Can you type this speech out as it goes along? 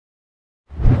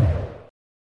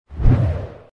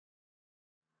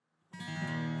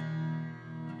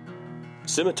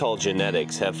Simmental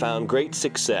Genetics have found great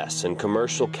success in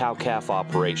commercial cow-calf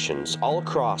operations all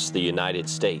across the United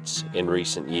States in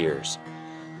recent years.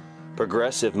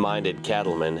 Progressive-minded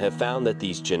cattlemen have found that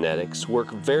these genetics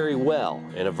work very well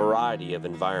in a variety of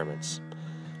environments,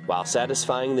 while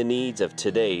satisfying the needs of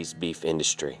today's beef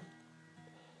industry.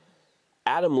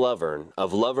 Adam Lovvorn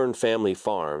of Lovvorn Family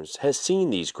Farms has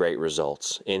seen these great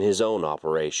results in his own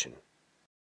operation.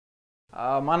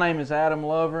 My name is Adam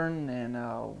Lovvorn, and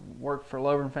work for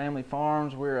Lovvorn Family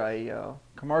Farms. We're a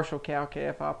commercial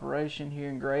cow-calf operation here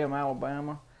in Graham,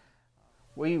 Alabama.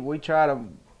 We try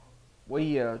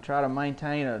to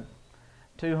maintain a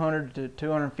 200 to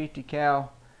 250 cow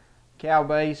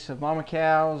base of mama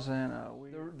cows, and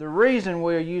the reason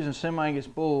we're using semi-Angus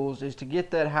bulls is to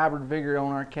get that hybrid vigor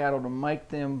on our cattle to make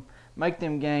them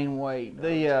gain weight.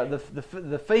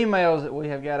 The females that we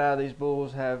have got out of these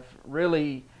bulls have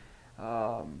really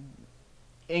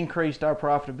increased our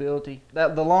profitability.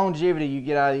 The longevity you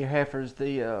get out of your heifers,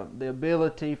 the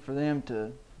ability for them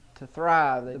to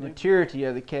thrive, the maturity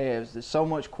of the calves is so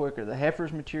much quicker. The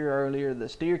heifers mature earlier. The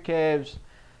steer calves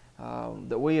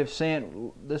that we have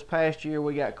sent this past year,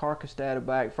 we got carcass data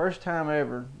back. First time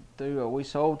ever through we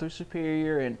sold through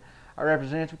Superior, and our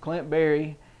representative Clint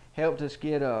Berry helped us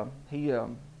get he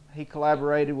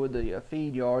collaborated with the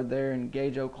feed yard there in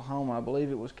Gage, Oklahoma. I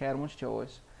believe it was Cattleman's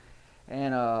Choice.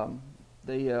 And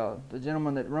the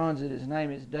gentleman that runs it, his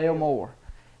name is Dale Moore.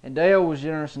 And Dale was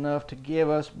generous enough to give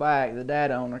us back the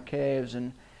data on our calves.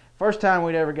 And first time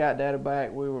we'd ever got data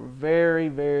back, we were very,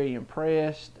 very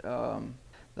impressed.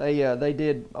 They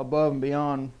did above and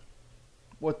beyond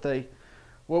what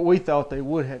we thought they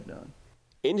would have done.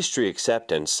 Industry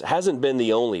acceptance hasn't been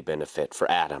the only benefit for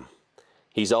Adam.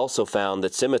 He's also found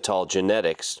that Simmental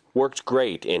Genetics worked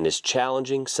great in his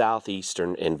challenging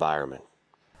southeastern environment.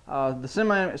 The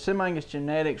semi-Angus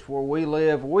genetics where we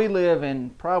live in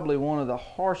probably one of the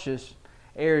harshest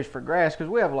areas for grass, because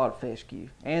we have a lot of fescue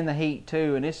and the heat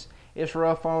too, and it's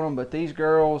rough on them. But these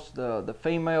girls, the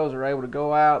females, are able to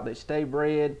go out. They stay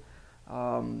bred.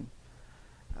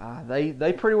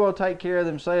 They pretty well take care of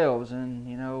themselves, and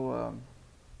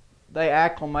they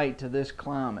acclimate to this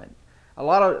climate. A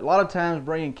lot of times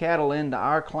bringing cattle into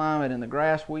our climate and the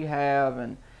grass we have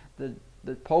and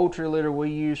the poultry litter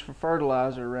we use for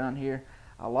fertilizer around here,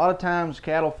 a lot of times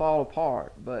cattle fall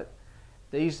apart. But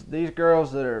these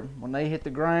girls that are, when they hit the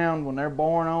ground, when they're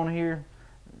born on here,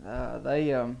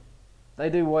 they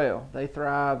do well. They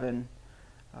thrive, and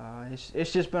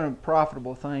it's just been a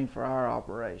profitable thing for our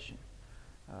operation.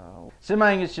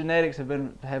 Semi-Angus genetics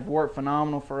have worked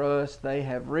phenomenal for us. They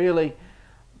have really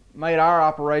made our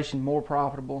operation more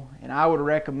profitable, and I would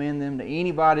recommend them to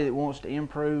anybody that wants to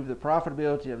improve the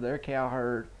profitability of their cow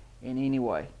herd in any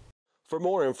way. For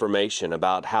more information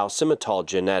about how Simmental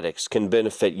Genetics can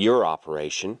benefit your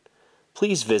operation,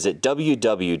 please visit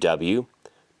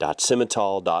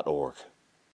www.simmental.org.